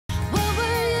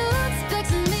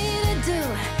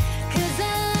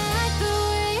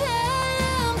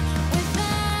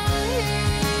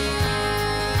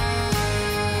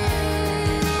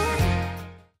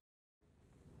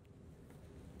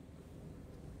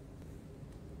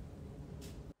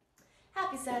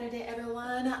Saturday,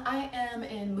 everyone. I am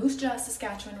in Moose Jaw,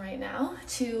 Saskatchewan right now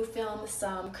to film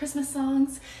some Christmas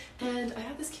songs, and I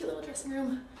have this cute little dressing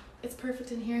room. It's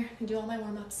perfect in here and do all my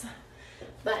warm-ups.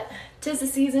 But 'tis the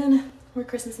season, we're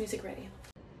Christmas music ready.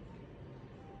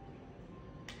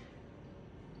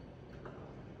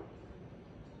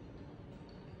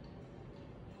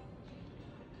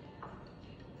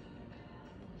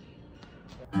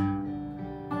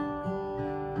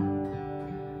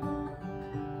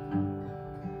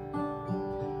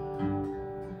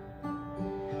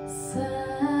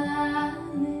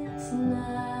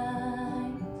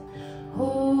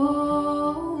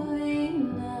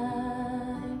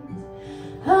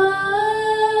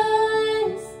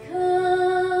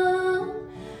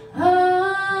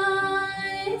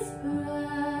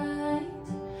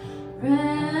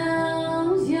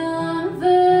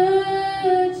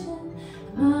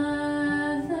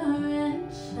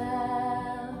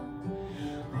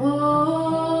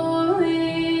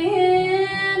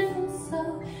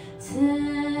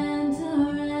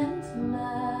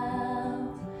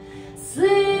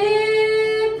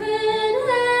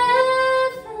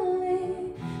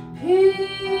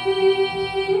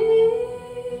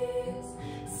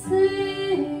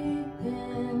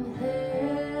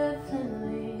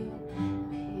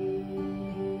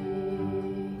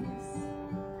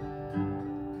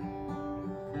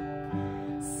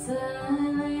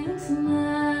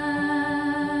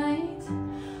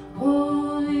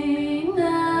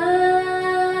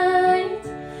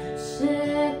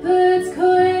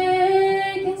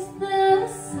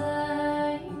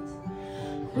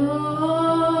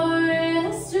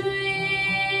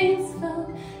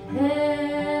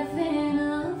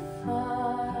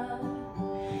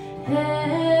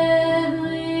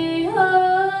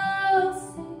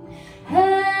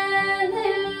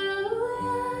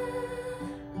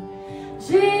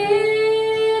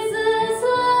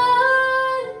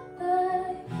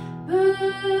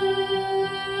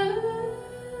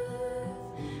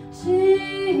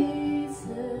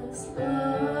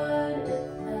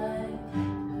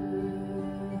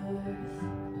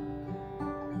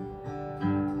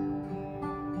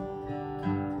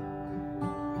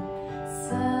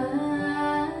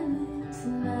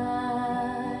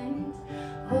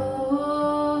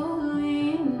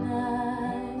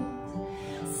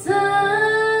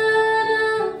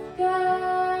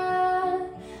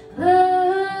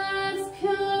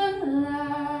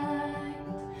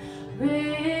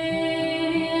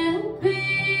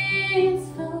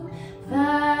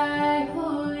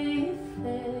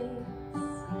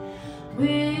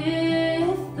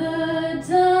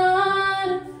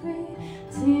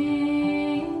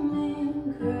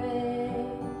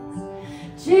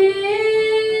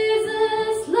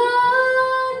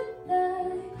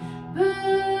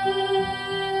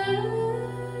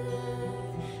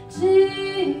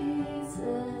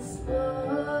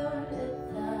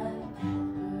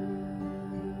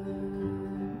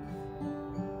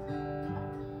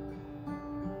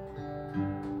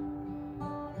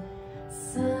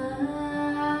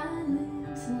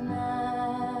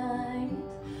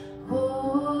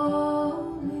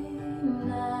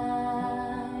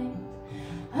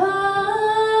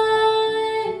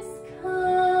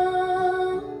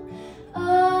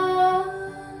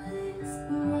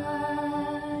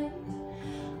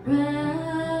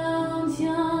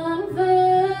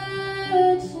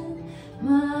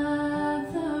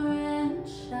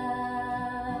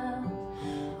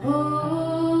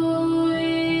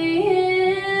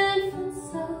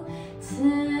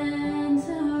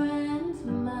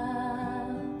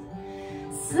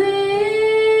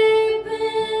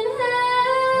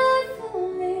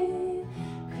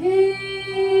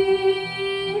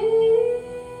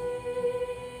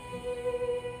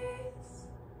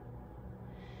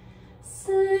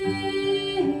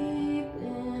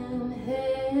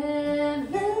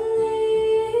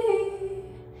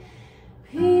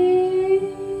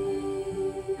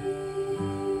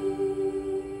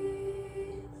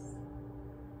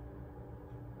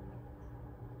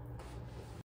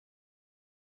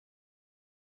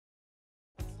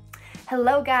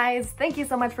 Hello guys, thank you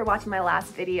so much for watching my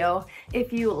last video.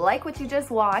 If you like what you just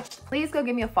watched, please go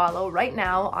give me a follow right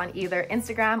now on either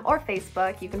Instagram or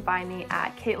Facebook. You can find me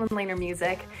at Katelyn Lehner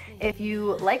Music. If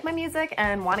you like my music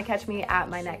and want to catch me at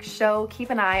my next show,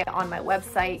 keep an eye on my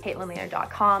website,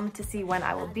 katelynlehner.com, to see when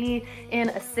I will be in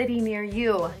a city near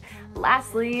you.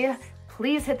 Lastly,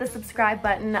 please hit the subscribe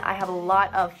button. I have a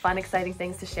lot of fun, exciting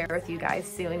things to share with you guys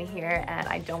soon here, and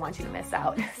I don't want you to miss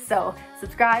out. So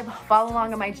subscribe, follow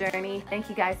along on my journey. Thank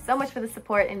you guys so much for the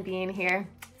support and being here.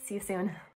 See you soon.